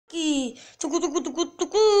Tucu, tucu, tucu,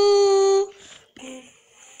 tucu.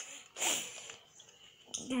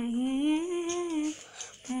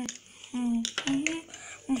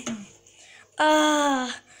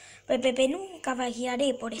 Pepe, nunca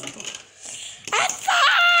bailaré por esto.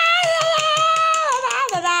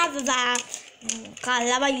 Nunca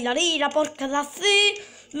la bailarina porque la sé.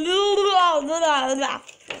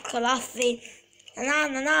 Que la sé. Na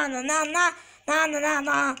na na na na na na na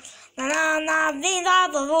na na na na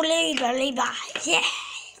na. Yeah.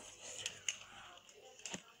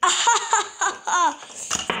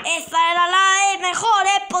 Esa era la mejor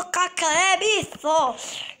época que he visto.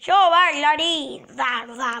 Yo bailaría.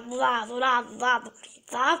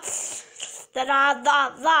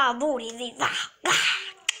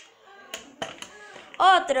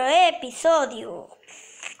 Otro episodio.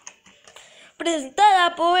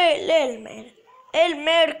 Presentada por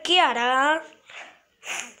Elmer, ¿qué hará?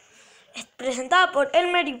 Es presentada por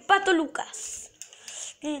Elmer y Pato Lucas.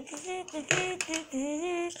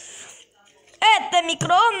 Este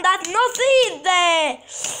microondas no sirve.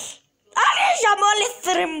 ¿Alguien llamó al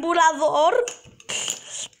estrangulador?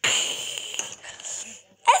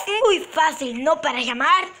 Es muy fácil, ¿no? Para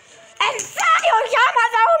llamar. ¿En serio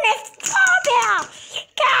llamas a un episodio?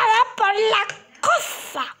 Cada por la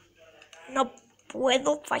cosa. No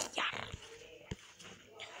puedo fallar.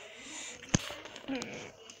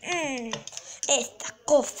 Esta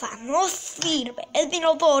cosa no sirve. El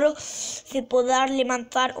inodoro se podrá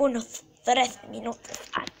levantar unos 3 minutos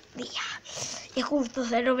al día. Y justo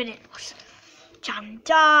se lo veremos. ¡Chan,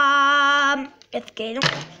 chan! Es que no...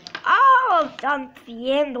 están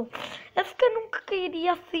viendo. Es que nunca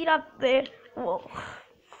querías ir a ver.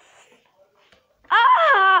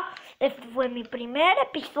 Este fue mi primer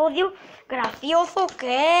episodio gracioso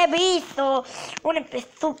que he visto. Un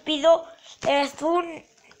estúpido es un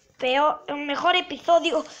mejor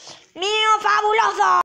episodio mío fabuloso.